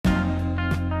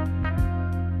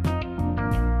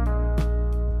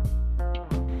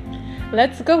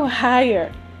Let's go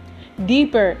higher,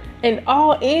 deeper, and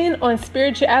all in on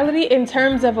spirituality in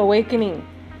terms of awakening.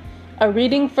 A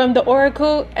reading from the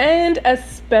Oracle and a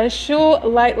special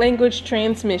light language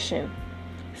transmission.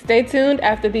 Stay tuned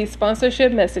after these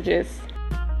sponsorship messages.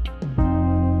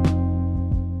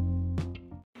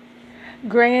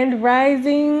 Grand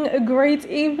Rising, great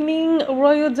evening,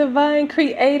 Royal Divine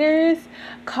Creators.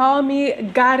 Call me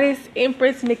Goddess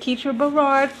Empress Nikitra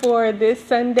Barard for this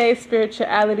Sunday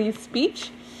spirituality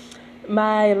speech.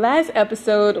 My last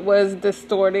episode was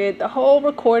distorted. The whole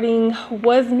recording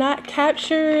was not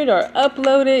captured or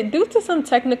uploaded due to some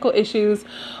technical issues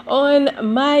on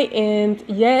my end,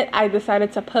 yet I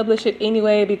decided to publish it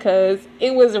anyway because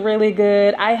it was really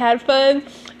good. I had fun.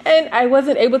 And I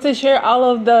wasn't able to share all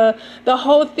of the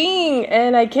whole thing,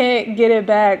 and I can't get it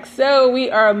back. So we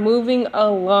are moving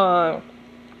along.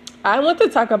 I want to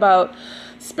talk about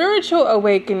spiritual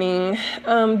awakening,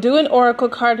 do an oracle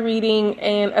card reading,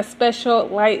 and a special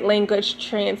light language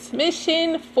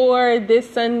transmission for this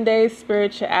Sunday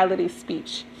spirituality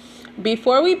speech.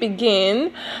 Before we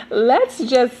begin, let's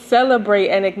just celebrate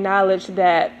and acknowledge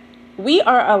that we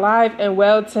are alive and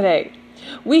well today.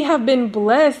 We have been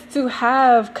blessed to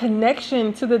have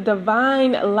connection to the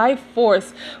divine life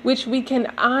force, which we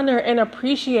can honor and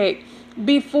appreciate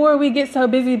before we get so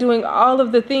busy doing all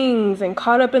of the things and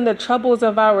caught up in the troubles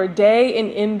of our day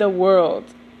and in the world.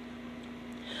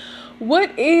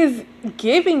 What is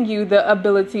giving you the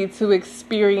ability to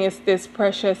experience this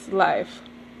precious life?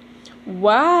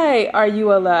 Why are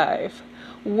you alive?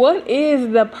 What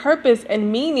is the purpose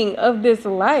and meaning of this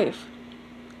life?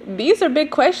 These are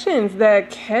big questions that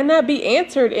cannot be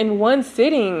answered in one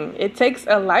sitting. It takes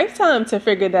a lifetime to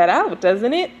figure that out,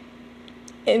 doesn't it?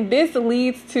 And this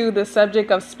leads to the subject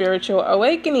of spiritual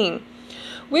awakening,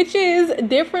 which is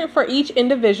different for each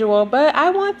individual, but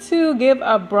I want to give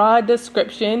a broad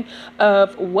description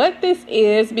of what this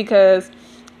is because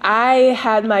I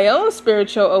had my own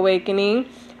spiritual awakening.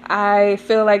 I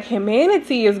feel like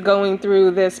humanity is going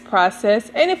through this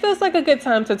process, and it feels like a good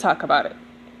time to talk about it.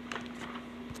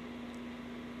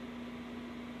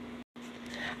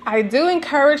 I do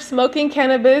encourage smoking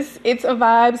cannabis. It's a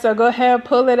vibe, so go ahead,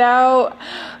 pull it out,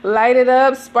 light it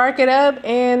up, spark it up,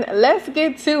 and let's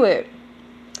get to it.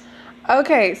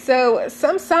 Okay, so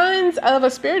some signs of a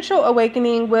spiritual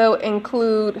awakening will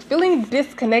include feeling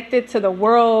disconnected to the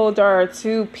world or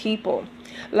to people.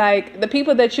 Like the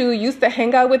people that you used to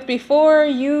hang out with before,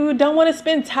 you don't want to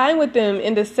spend time with them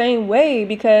in the same way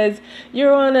because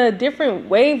you're on a different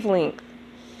wavelength.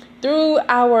 Through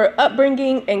our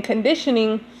upbringing and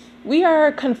conditioning, we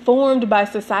are conformed by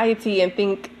society and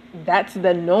think that's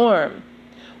the norm.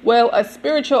 Well, a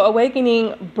spiritual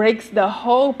awakening breaks the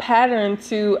whole pattern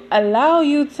to allow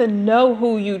you to know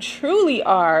who you truly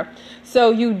are, so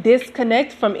you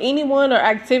disconnect from anyone or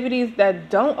activities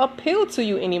that don't appeal to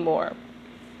you anymore.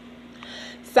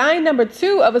 Sign number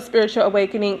 2 of a spiritual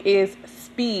awakening is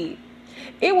speed.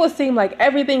 It will seem like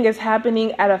everything is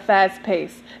happening at a fast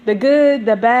pace. The good,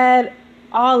 the bad,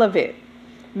 all of it.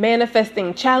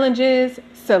 Manifesting challenges,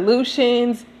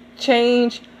 solutions,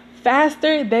 change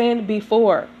faster than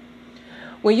before.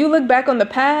 When you look back on the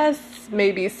past,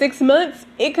 maybe 6 months,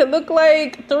 it could look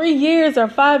like 3 years or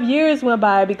 5 years went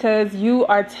by because you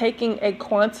are taking a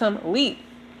quantum leap.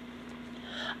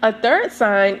 A third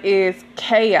sign is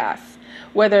chaos,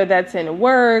 whether that's in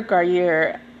work or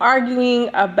you're arguing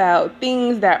about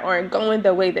things that aren't going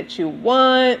the way that you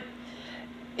want.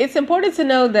 It's important to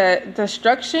know that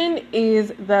destruction is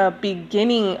the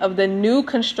beginning of the new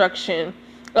construction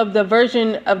of the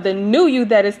version of the new you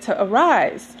that is to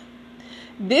arise.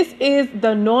 This is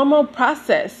the normal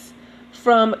process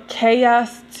from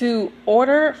chaos to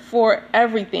order for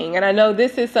everything. And I know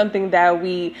this is something that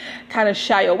we kind of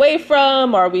shy away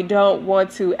from or we don't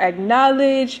want to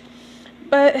acknowledge.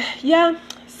 But yeah,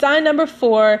 sign number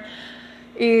 4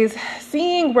 is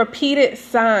seeing repeated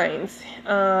signs,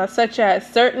 such as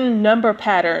certain number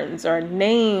patterns or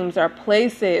names or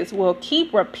places will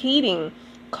keep repeating,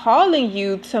 calling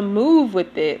you to move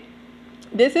with it.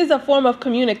 This is a form of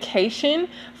communication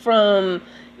from,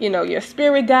 your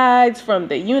spirit guides, from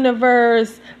the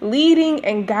universe, leading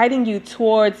and guiding you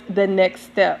towards the next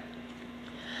step.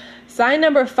 Sign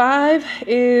number 5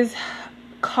 is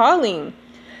calling.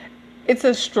 It's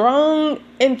a strong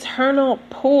internal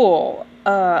pull,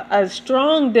 a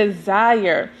strong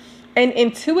desire, an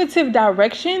intuitive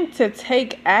direction to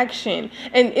take action.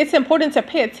 And it's important to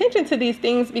pay attention to these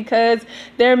things because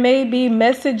there may be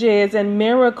messages and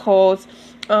miracles,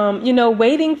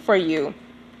 waiting for you.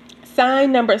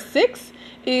 Sign number 6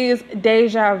 is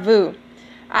deja vu.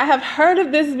 I have heard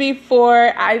of this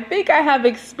before. I think I have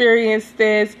experienced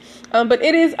this, but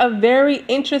it is a very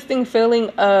interesting feeling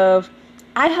of,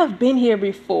 I have been here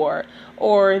before,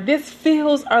 or this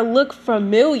feels or look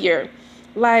familiar,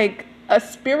 like a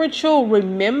spiritual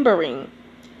remembering.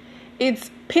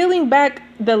 It's peeling back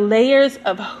the layers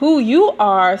of who you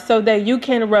are so that you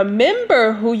can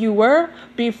remember who you were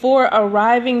before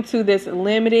arriving to this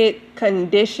limited,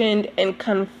 conditioned, and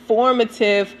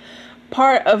conformative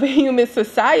part of human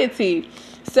society.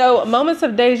 So moments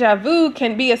of deja vu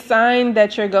can be a sign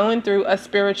that you're going through a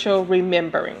spiritual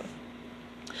remembering.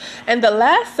 And the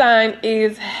last sign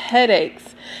is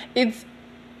headaches. It's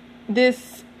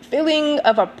this feeling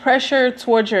of a pressure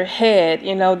towards your head,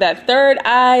 that third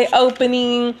eye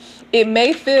opening. It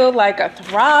may feel like a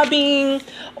throbbing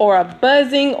or a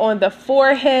buzzing on the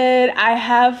forehead. I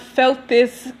have felt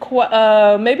this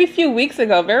maybe a few weeks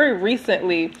ago, very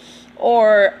recently.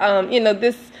 Or,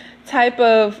 this type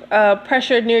of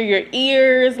pressure near your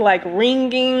ears, like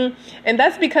ringing. And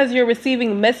that's because you're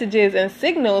receiving messages and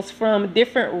signals from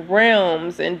different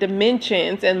realms and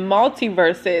dimensions and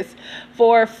multiverses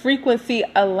for frequency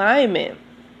alignment.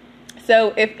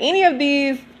 So if any of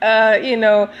these,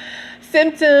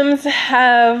 symptoms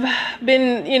have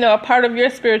been, a part of your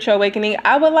spiritual awakening,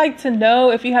 I would like to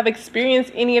know if you have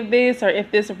experienced any of this or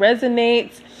if this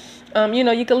resonates.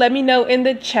 You can let me know in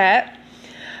the chat.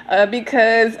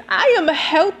 Because I am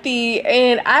healthy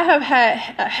and I have had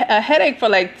a headache for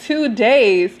like 2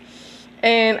 days.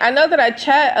 And I know that I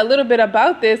chat a little bit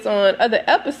about this on other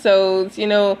episodes.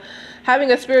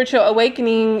 Having a spiritual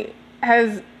awakening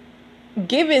has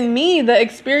given me the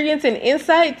experience and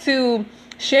insight to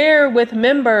share with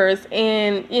members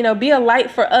and, be a light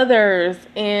for others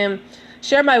and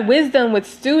share my wisdom with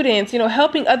students,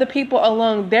 helping other people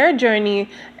along their journey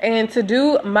and to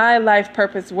do my life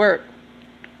purpose work.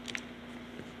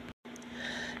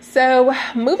 So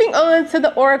moving on to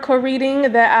the oracle reading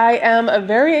that I am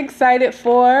very excited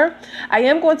for. I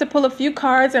am going to pull a few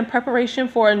cards in preparation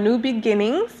for new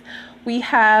beginnings. We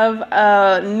have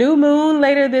a new moon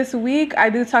later this week. I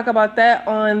do talk about that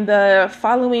on the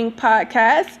following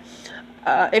podcast.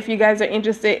 If you guys are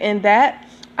interested in that.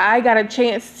 I got a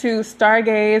chance to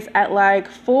stargaze at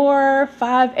like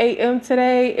 4-5 a.m.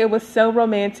 today. It was so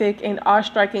romantic and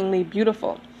awe-strikingly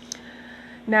beautiful.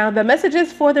 Now, the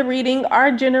messages for the reading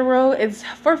are general. It's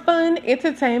for fun,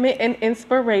 entertainment, and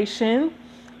inspiration.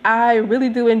 I really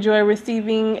do enjoy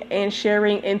receiving and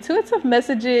sharing intuitive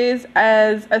messages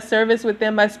as a service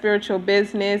within my spiritual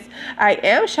business. I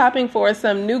am shopping for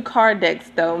some new card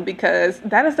decks, though, because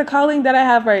that is the calling that I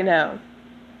have right now.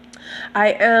 I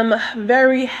am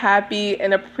very happy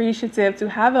and appreciative to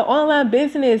have an online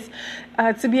business,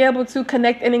 to be able to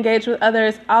connect and engage with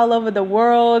others all over the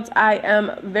world. I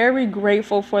am very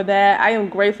grateful for that. I am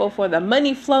grateful for the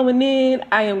money flowing in.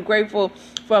 I am grateful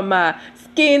for my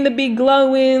skin to be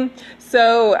glowing.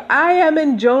 So I am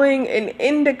enjoying an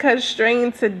indica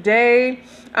strain today.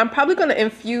 I'm probably going to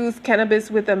infuse cannabis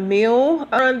with a meal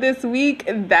this week.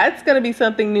 That's going to be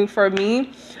something new for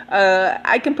me.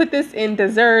 I can put this in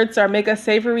desserts or make a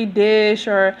savory dish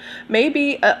or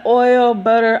maybe oil,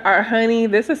 butter, or honey.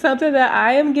 This is something that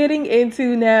I am getting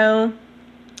into now.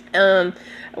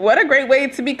 What a great way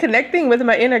to be connecting with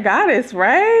my inner goddess,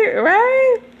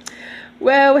 right?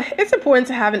 Well, it's important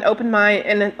to have an open mind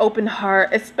and an open heart,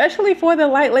 especially for the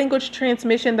light language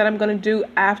transmission that I'm going to do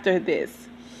after this.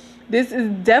 This is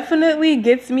definitely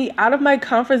gets me out of my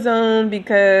comfort zone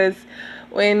because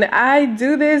when I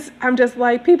do this, I'm just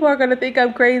like, people are going to think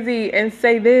I'm crazy and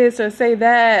say this or say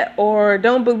that or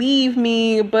don't believe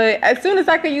me. But as soon as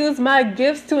I can use my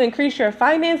gifts to increase your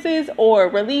finances or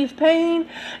relieve pain,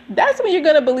 that's when you're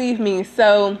going to believe me.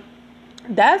 So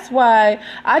that's why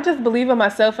I just believe in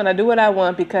myself and I do what I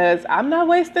want because I'm not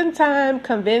wasting time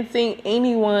convincing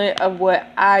anyone of what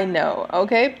I know,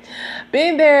 okay?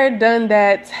 Been there, done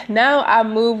that. Now I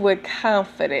move with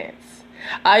confidence.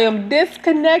 I am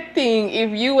disconnecting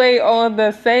if you ain't on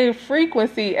the same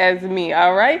frequency as me,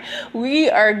 all right? We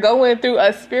are going through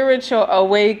a spiritual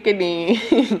awakening.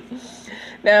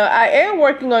 Now, I am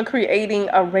working on creating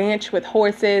a ranch with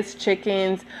horses,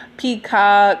 chickens,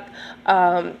 peacock,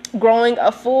 growing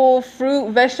a full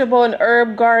fruit, vegetable, and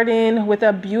herb garden with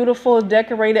a beautiful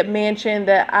decorated mansion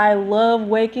that I love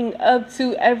waking up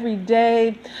to every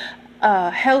day.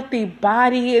 A healthy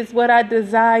body is what I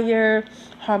desire.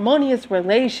 Harmonious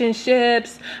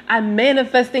relationships. I'm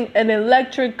manifesting an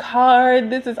electric car.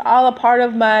 This is all a part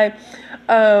of my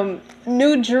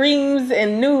new dreams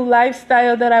and new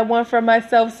lifestyle that I want for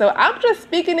myself. So I'm just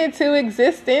speaking into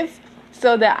existence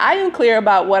so that I am clear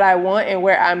about what I want and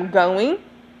where I'm going.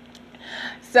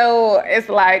 So it's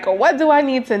like, what do I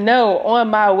need to know on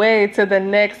my way to the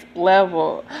next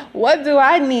level? What do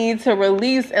I need to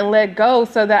release and let go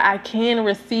so that I can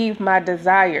receive my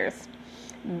desires?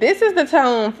 This is the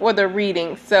tone for the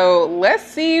reading. So let's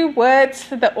see what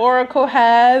the oracle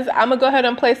has. I'm going to go ahead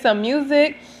and play some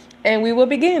music and we will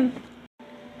begin.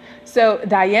 So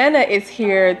Diana is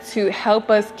here to help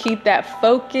us keep that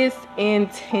focus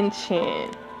and tension.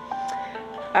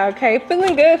 Okay,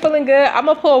 feeling good. I'm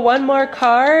going to pull one more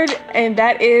card, and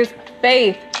that is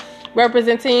Faith,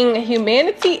 representing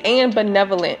humanity and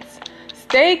benevolence.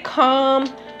 Stay calm,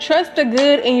 trust the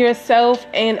good in yourself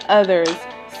and others.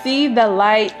 See the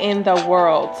light in the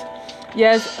world.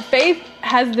 Yes, Faith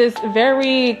has this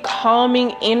very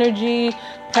calming energy,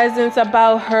 presence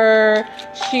about her.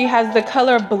 She has the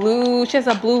color blue. She has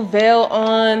a blue veil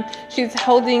on. She's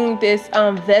holding this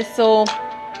vessel.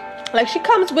 Like, she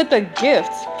comes with a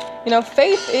gift. You know,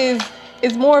 Faith is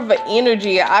more of an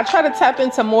energy. I try to tap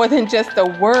into more than just the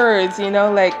words, you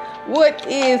know, like, what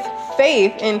is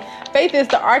faith? And Faith is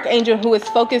the archangel who is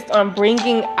focused on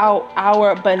bringing out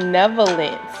our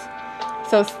benevolence.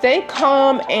 So stay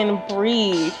calm and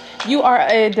breathe. You are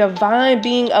a divine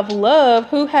being of love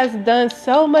who has done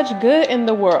so much good in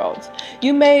the world.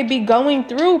 You may be going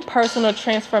through personal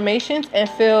transformations and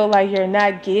feel like you're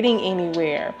not getting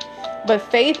anywhere. But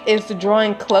Faith is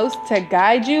drawing close to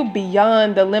guide you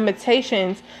beyond the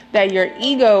limitations that your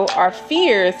ego or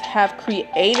fears have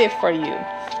created for you.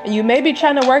 And you may be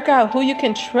trying to work out who you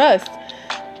can trust.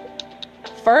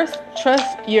 First,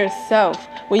 trust yourself.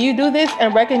 When you do this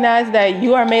and recognize that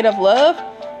you are made of love,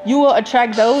 you will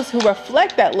attract those who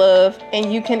reflect that love,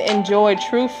 and you can enjoy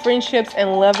true friendships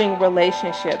and loving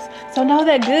relationships. So know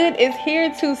that good is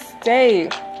here to stay.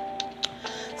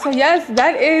 So yes,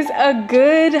 that is a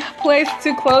good place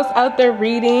to close out the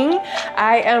reading.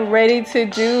 I am ready to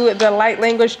do the light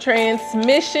language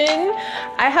transmission.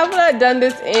 I have not done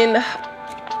this in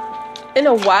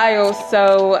a while,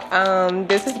 so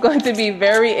this is going to be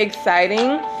very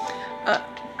exciting.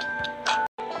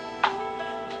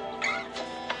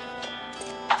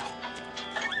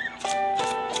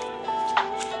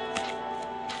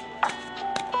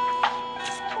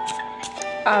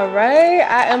 All right,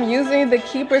 I am using the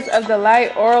Keepers of the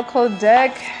Light Oracle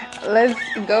deck. Let's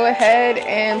go ahead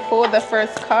and pull the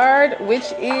first card, which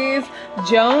is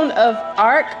Joan of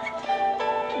Arc,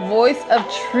 Voice of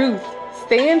Truth.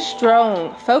 Stand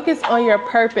strong, focus on your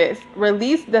purpose,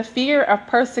 release the fear of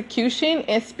persecution,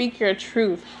 and speak your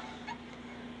truth.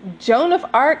 Joan of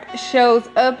Arc shows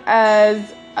up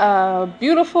as a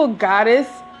beautiful goddess.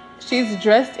 She's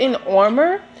dressed in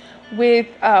armor with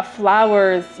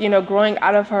flowers, you know, growing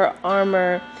out of her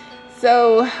armor.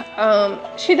 So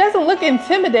she doesn't look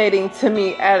intimidating to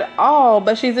me at all,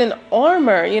 but she's in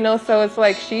armor, you know, so it's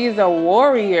like she's a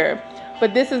warrior.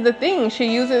 But this is the thing,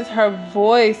 she uses her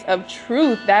voice of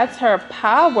truth. That's her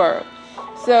power.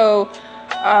 So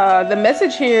the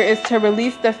message here is to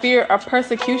release the fear of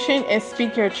persecution and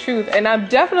speak your truth. And I'm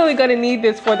definitely going to need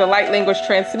this for the light language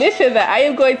transmission that I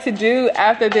am going to do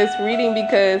after this reading,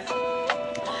 because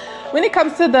when it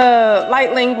comes to the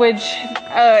light language,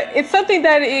 it's something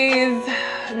that is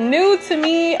new to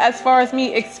me as far as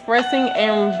me expressing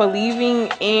and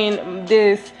believing in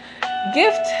this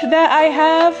gift that I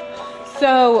have.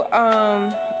 So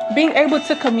being able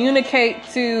to communicate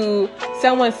to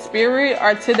someone's spirit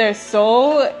or to their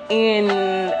soul in,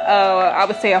 I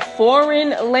would say, a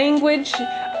foreign language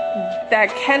that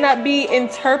cannot be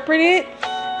interpreted,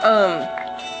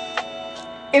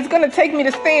 it's going to take me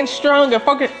to stand strong and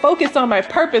focus on my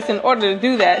purpose in order to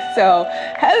do that. So,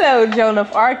 hello, Joan of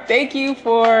Arc. Thank you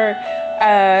for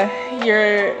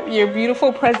your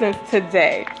beautiful presence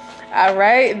today. All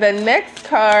right, the next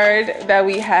card that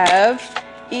we have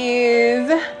is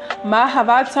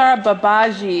Mahavatar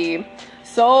Babaji,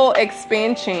 Soul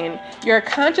Expansion. Your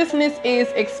consciousness is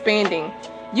expanding.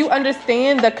 You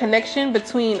understand the connection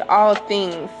between all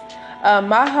things.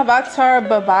 Mahavatar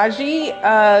Babaji,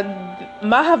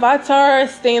 Mahavatar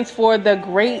stands for the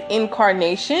Great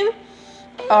Incarnation,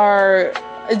 or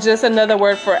just another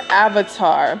word for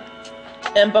avatar.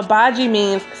 And Babaji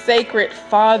means Sacred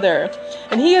Father.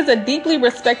 And he is a deeply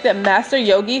respected master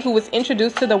yogi who was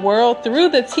introduced to the world through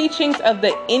the teachings of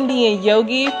the Indian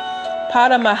yogi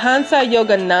Paramahansa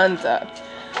Yogananda.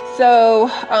 So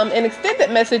an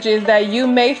extended message is that you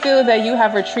may feel that you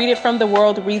have retreated from the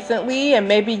world recently, and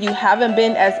maybe you haven't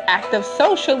been as active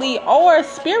socially or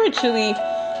spiritually,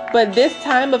 but this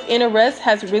time of inner rest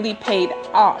has really paid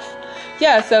off.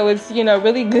 Yeah, so it's, you know,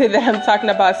 really good that I'm talking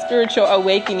about spiritual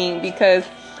awakening, because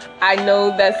I know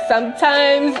that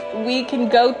sometimes we can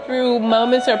go through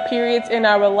moments or periods in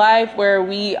our life where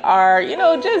we are,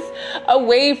 just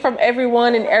away from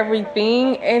everyone and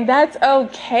everything. And that's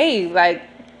okay. Like,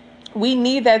 we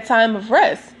need that time of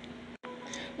rest.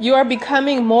 You are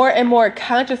becoming more and more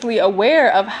consciously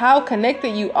aware of how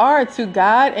connected you are to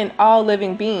God and all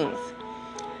living beings.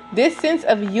 This sense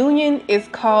of union is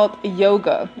called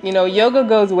yoga. Yoga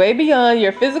goes way beyond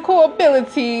your physical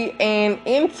ability and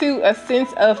into a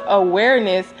sense of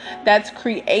awareness that's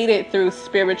created through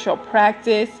spiritual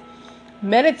practice,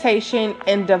 meditation,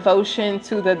 and devotion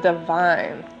to the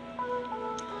divine.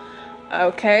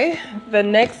 Okay, the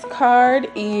next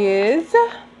card is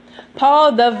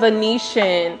Paul the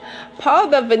Venetian. Paul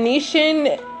the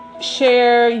Venetian,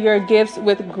 share your gifts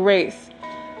with grace.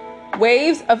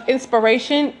 Waves of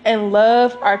inspiration and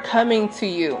love are coming to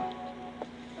you.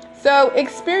 So,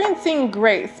 experiencing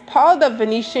grace. Paul the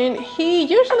Venetian, he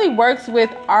usually works with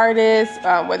artists,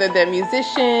 whether they're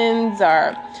musicians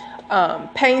or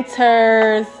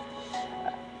painters,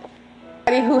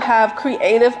 who have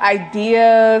creative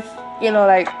ideas,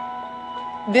 like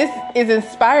this is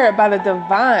inspired by the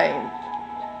divine.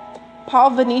 Paul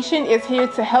Venetian is here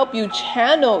to help you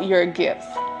channel your gifts.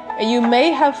 And you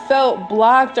may have felt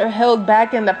blocked or held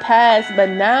back in the past, but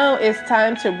now it's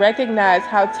time to recognize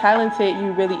how talented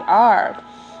you really are.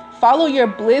 Follow your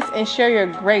bliss and share your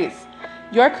grace.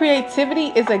 Your creativity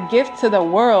is a gift to the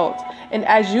world. And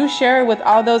as you share it with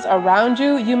all those around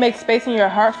you, you make space in your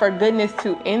heart for goodness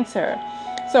to enter.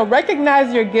 So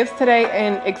recognize your gifts today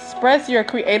and express your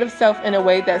creative self in a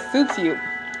way that suits you.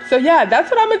 So yeah, that's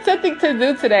what I'm attempting to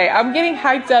do today. I'm getting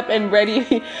hyped up and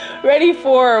ready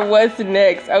for what's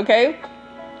next, okay?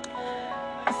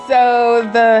 So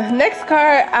the next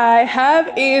card I have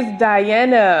is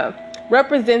Diana,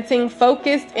 representing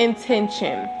focused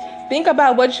intention. Think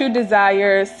about what you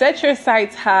desire, set your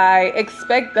sights high,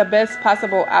 expect the best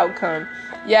possible outcome.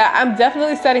 Yeah, I'm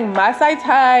definitely setting my sights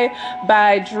high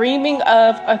by dreaming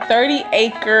of a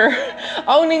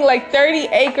owning like 30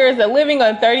 acres, and living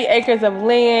on 30 acres of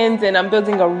land, and I'm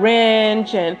building a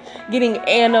ranch and getting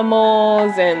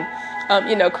animals and,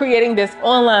 creating this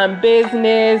online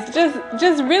business,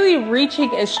 just really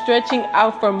reaching and stretching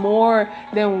out for more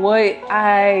than what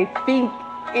I think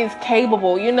is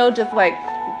capable, just like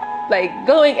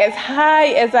going as high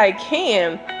as I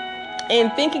can.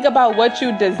 And thinking about what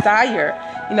you desire,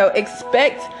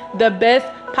 expect the best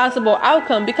possible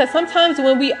outcome. Because sometimes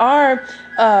when we are,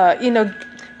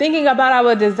 thinking about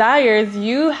our desires,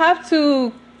 you have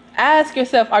to ask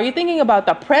yourself, are you thinking about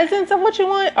the presence of what you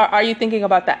want, or are you thinking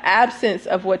about the absence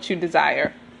of what you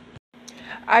desire?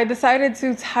 I decided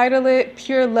to title it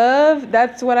Pure Love.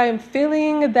 That's what I'm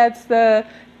feeling. That's the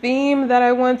theme that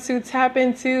I want to tap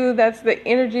into. That's the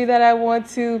energy that I want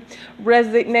to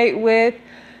resonate with.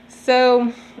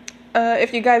 So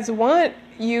if you guys want,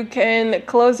 you can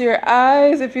close your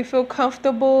eyes if you feel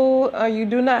comfortable. You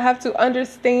do not have to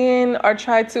understand or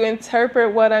try to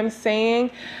interpret what I'm saying.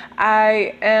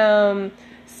 I am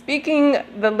speaking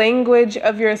the language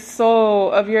of your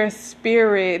soul, of your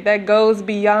spirit, that goes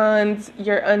beyond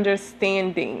your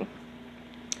understanding.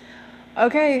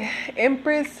 Okay,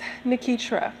 Empress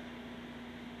Nikitra.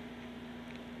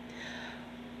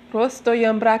 Rosto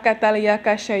yambraka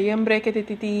taliyaka shayambre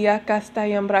ketitiya kasta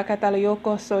yambraka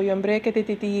taliyoko so yambre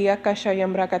ketitiya kasha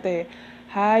yambrakate.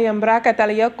 Ha yambraka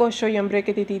taliyoko so yambre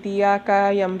ketitiya ka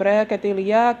yambre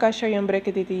ketiliya so yambre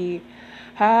ketiti.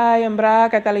 Ha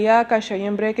yambraka taliyaka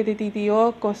shayambre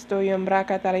ketitiyo kosto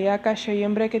yambraka taliyaka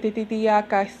shayambre ketitiya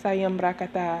kasta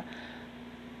yambrakata.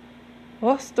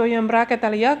 Osto yambraka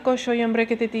taliyako sho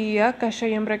yambreketiti yaka sho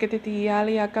yambreketiti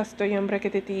aliaka sto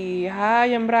yambreketiti ha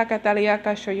yambraka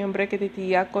taliyaka sho yambreketiti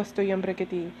yako sto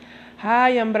yambreketi ha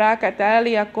yambraka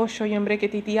taliyako sho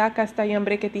yambreketiti yaka sta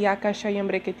yambreketi yaka sho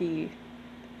yambreketi.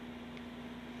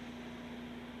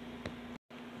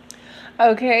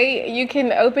 Okay, you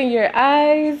can open your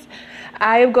eyes.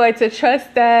 I am going to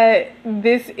trust that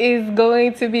this is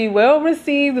going to be well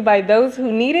received by those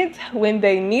who need it when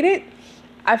they need it.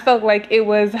 I felt like it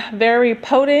was very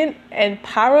potent and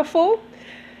powerful.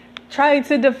 Trying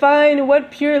to define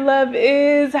what pure love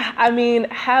is,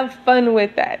 have fun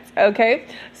with that, okay?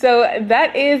 So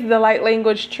that is the light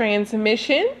language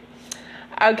transmission.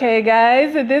 Okay,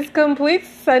 guys, this completes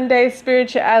Sunday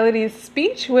Spirituality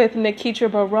Speech with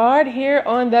Nikitra Berard here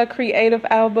on the Creative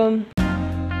Album.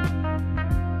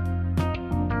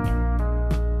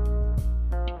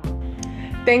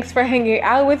 Thanks for hanging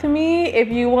out with me. If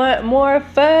you want more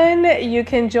fun, you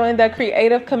can join the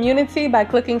creative community by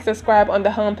clicking subscribe on the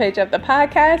homepage of the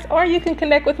podcast, or you can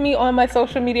connect with me on my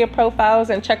social media profiles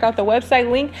and check out the website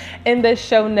link in the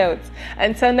show notes.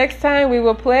 Until next time, we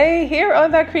will play here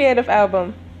on the Creative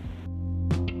Album.